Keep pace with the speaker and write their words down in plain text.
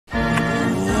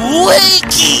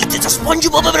Wakey! It's a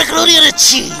Spungibob macaroni and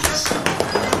cheese!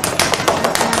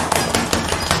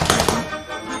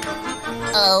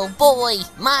 Oh boy,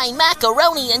 my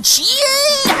macaroni and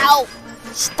cheese! Ow!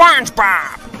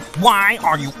 SpongeBob! Why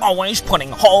are you always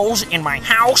putting holes in my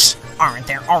house? Aren't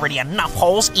there already enough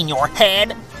holes in your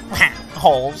head?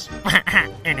 Holes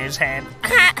in his head.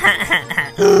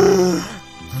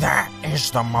 That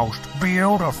is the most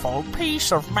beautiful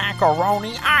piece of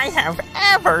macaroni I have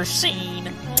ever seen.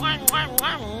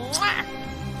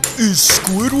 Is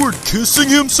Squidward kissing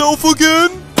himself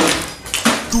again?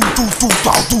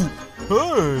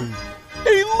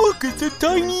 Hey, look, it's a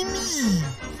tiny me.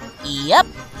 Yep,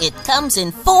 it comes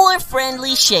in 4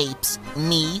 friendly shapes.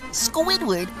 Me,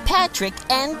 Squidward, Patrick,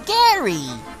 and Gary.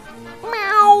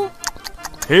 Meow.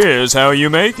 Here's how you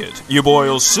make it. You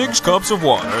boil 6 cups of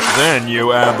water, then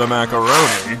you add the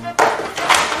macaroni.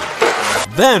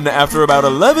 Then, after about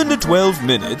 11 to 12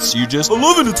 minutes, you just...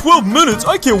 11 to 12 minutes?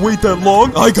 I can't wait that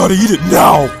long. I gotta eat it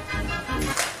now.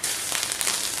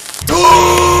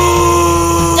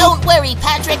 Don't worry,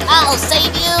 Patrick, I'll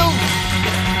save you.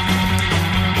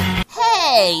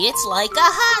 Hey, it's like a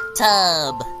hot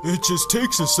tub. It just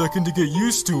takes a second to get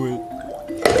used to it.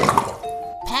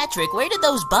 Patrick, where did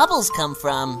those bubbles come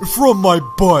from? From my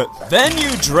butt. Then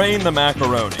you drain the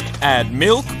macaroni, add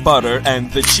milk, butter,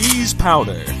 and the cheese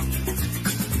powder.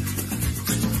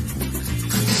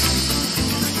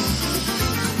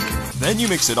 Then you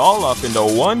mix it all up into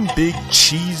one big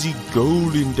cheesy,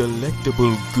 golden,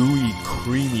 delectable, gooey,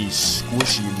 creamy,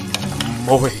 squishy,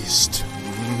 moist.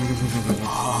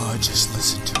 Ah, just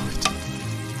listen to it.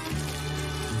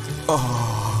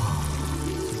 Oh.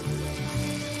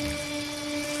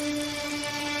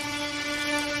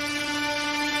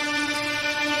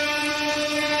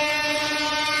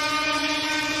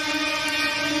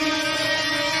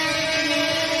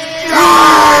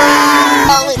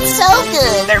 Oh, it's so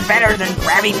good. They're better than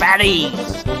Krabby Patties.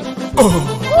 Woo!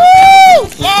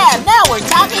 Yeah, now we're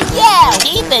talking. Yeah,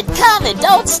 keep it coming.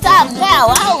 Don't stop now.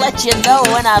 I'll let you know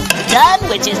when I'm done,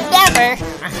 which is never.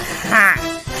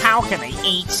 How can they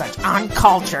eat such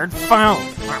uncultured food?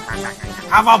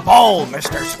 Have a bowl,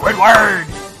 Mr. Squidward.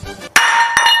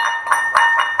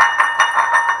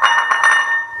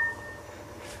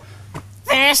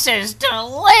 This is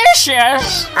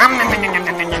delicious.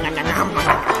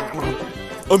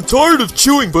 I'm tired of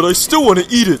chewing, but I still want to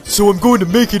eat it, so I'm going to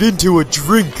make it into a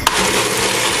drink.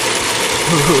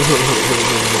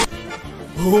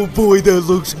 Oh boy, that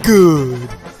looks good.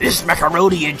 This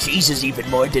macaroni and cheese is even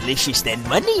more delicious than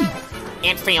money.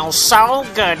 It feels so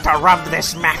good to rub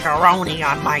this macaroni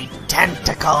on my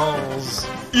tentacles.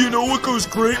 You know what goes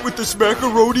great with this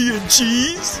macaroni and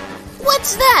cheese?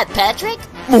 What's that, Patrick?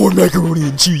 More macaroni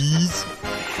and cheese.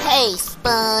 Hey,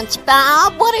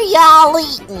 SpongeBob, what are y'all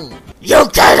eating? You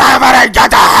can't have it and get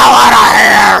the hell out of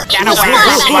here! Get away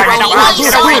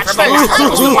from me!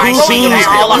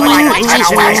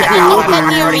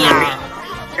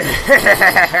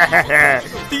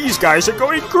 These guys are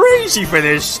going crazy for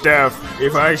this stuff.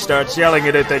 If I start selling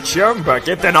it at the chum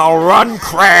bucket, then I'll run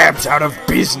crabs out of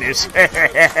business.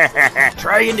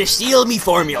 Trying to steal me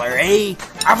formula, eh?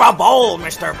 Have a bowl,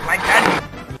 Mr. Plankton.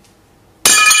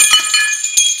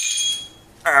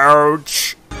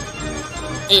 Ouch.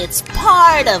 It's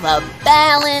part of a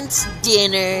balanced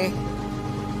dinner.